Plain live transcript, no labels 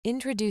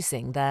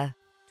Introducing the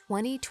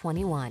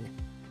 2021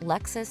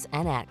 Lexus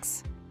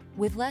NX.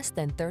 With less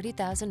than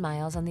 30,000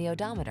 miles on the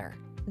odometer,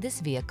 this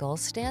vehicle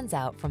stands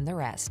out from the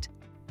rest.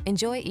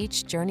 Enjoy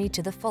each journey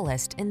to the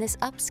fullest in this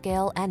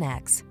upscale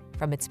NX.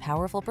 From its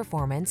powerful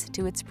performance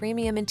to its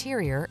premium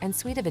interior and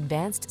suite of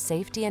advanced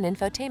safety and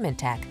infotainment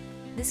tech,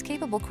 this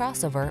capable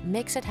crossover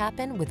makes it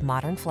happen with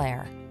modern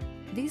flair.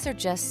 These are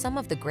just some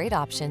of the great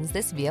options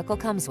this vehicle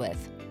comes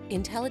with: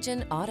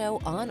 intelligent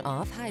auto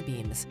on-off high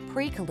beams,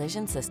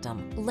 pre-collision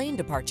system, lane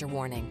departure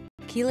warning,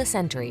 keyless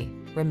entry,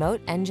 remote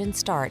engine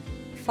start,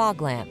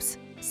 fog lamps,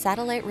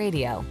 satellite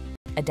radio,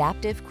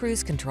 adaptive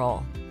cruise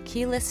control,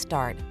 keyless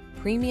start,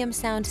 premium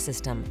sound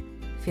system.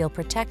 Feel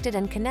protected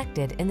and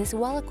connected in this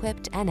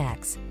well-equipped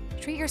NX.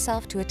 Treat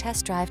yourself to a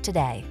test drive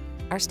today.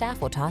 Our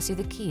staff will toss you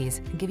the keys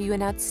and give you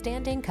an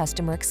outstanding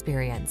customer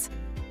experience.